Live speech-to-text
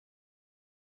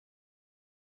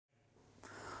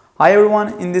Hi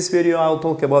everyone, in this video I'll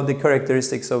talk about the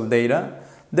characteristics of data.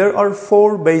 There are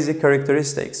four basic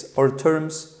characteristics or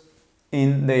terms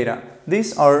in data.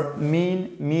 These are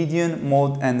mean, median,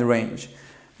 mode, and range.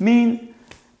 Mean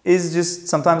is just,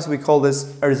 sometimes we call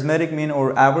this arithmetic mean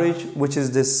or average, which is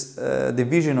this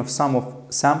division of sum of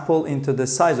sample into the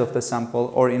size of the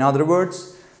sample, or in other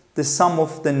words, the sum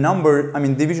of the number,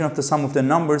 division of the sum of the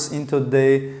numbers into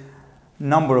the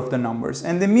number of the numbers.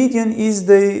 And the median is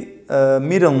the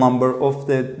middle number of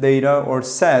the data or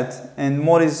set, and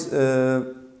mode is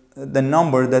the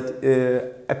number that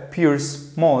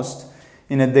appears most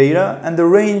in a data, and the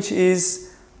range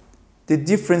is the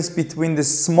difference between the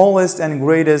smallest and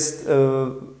greatest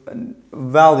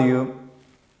value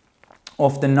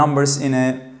of the numbers in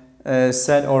a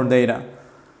set or data.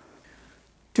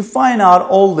 To find out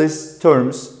all these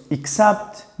terms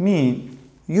except mean,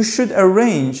 you should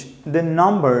arrange the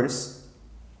numbers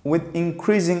with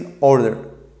increasing order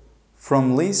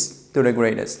from least to the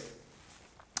greatest.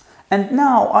 And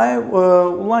now I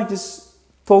would like to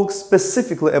talk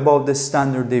specifically about the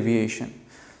standard deviation.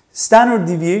 Standard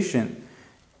deviation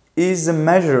is a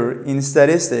measure in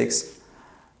statistics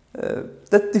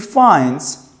that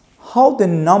defines how the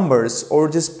numbers or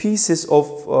just pieces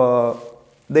of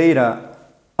data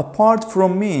apart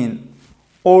from mean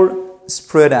or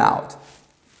spread out.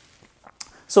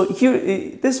 So here,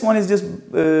 this one is just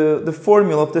the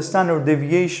formula of the standard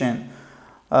deviation,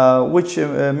 which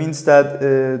means that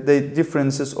the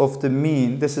differences of the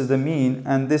mean, this is the mean,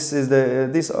 and these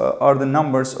are the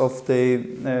numbers of the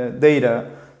data.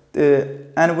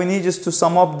 And we need just to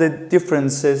sum up the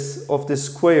differences of the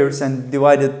squares and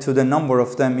divide it to the number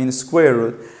of them in square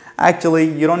root. Actually,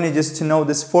 you don't need just to know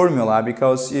this formula,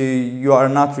 because you are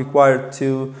not required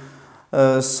to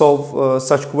solve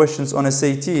such questions on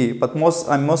SAT, but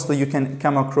mostly you can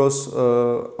come across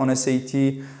on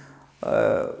SAT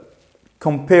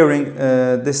comparing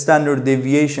the standard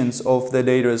deviations of the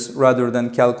data rather than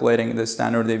calculating the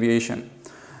standard deviation.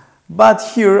 But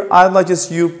here I'd like just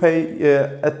you pay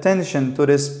attention to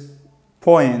this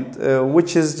point,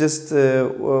 which is just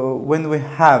when we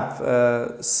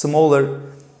have smaller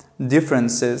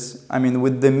differences,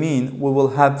 with the mean, we will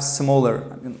have smaller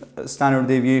standard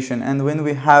deviation, and when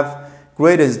we have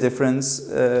greatest difference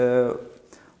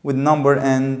with number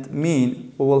and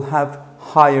mean, we will have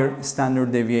higher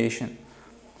standard deviation,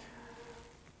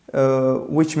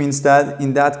 which means that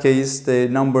in that case the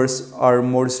numbers are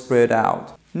more spread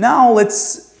out. Now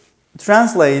let's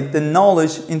translate the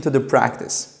knowledge into the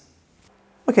practice.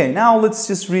 Okay, now let's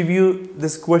just review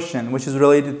this question, which is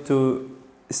related to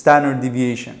standard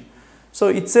deviation. So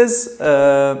it says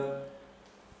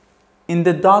in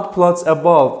the dot plots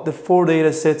above, the four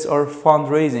data sets are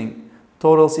fundraising,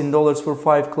 totals in dollars for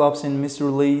 5 clubs in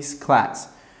Mr. Lee's class.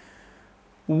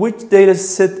 Which data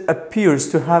set appears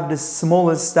to have the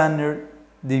smallest standard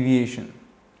deviation?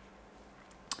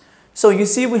 So you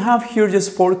see we have here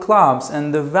just 4 clubs,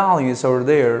 and the values are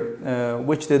there,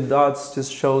 which the dots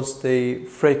just shows the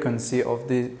frequency of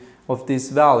these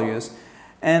values.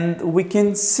 And we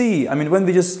can see, when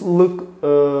we just look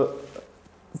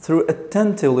through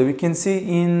attentively, we can see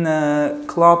in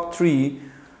club 3,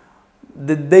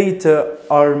 the data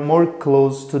are more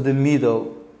close to the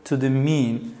middle, to the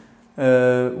mean,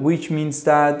 which means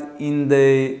that in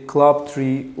the club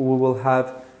 3, we will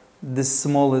have the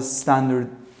smallest standard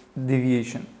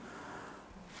deviation.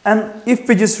 And if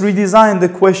we just redesign the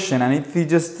question, and if we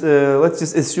just, let's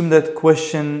just assume that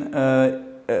question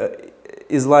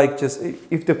is like just,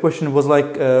 if the question was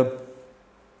like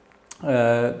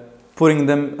putting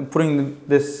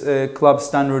this club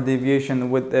standard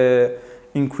deviation with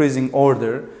increasing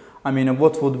order,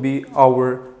 what would be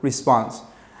our response?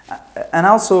 And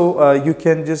also you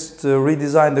can just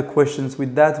redesign the questions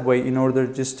with that way in order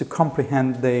just to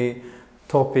comprehend the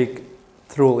topic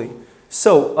thoroughly.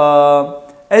 So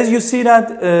as you see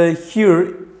that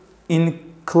here in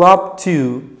club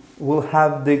 2 we'll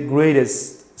have the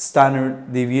greatest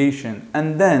standard deviation,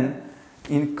 and then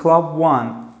in club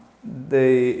 1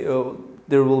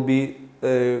 there will be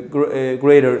a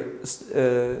greater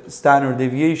standard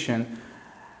deviation.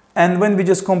 And when we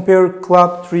just compare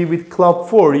club 3 with club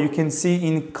 4, you can see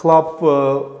in club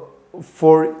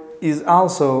 4 is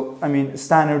also,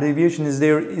 standard deviation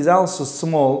is also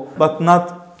small, but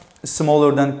not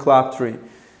smaller than club 3.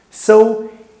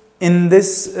 So in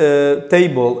this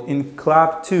table, in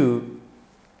club 2,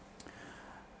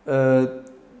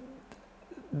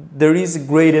 there is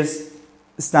greatest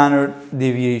standard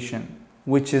deviation,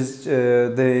 which is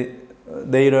the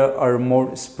data are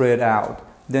more spread out.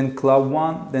 Then club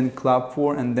 1, then club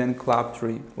 4, and then club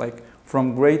 3, like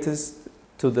from greatest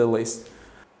to the least.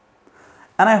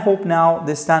 And I hope now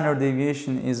the standard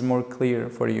deviation is more clear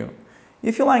for you.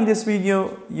 If you like this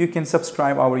video, you can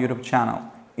subscribe our YouTube channel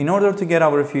in order to get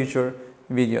our future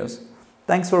videos.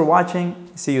 Thanks for watching.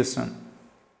 See you soon.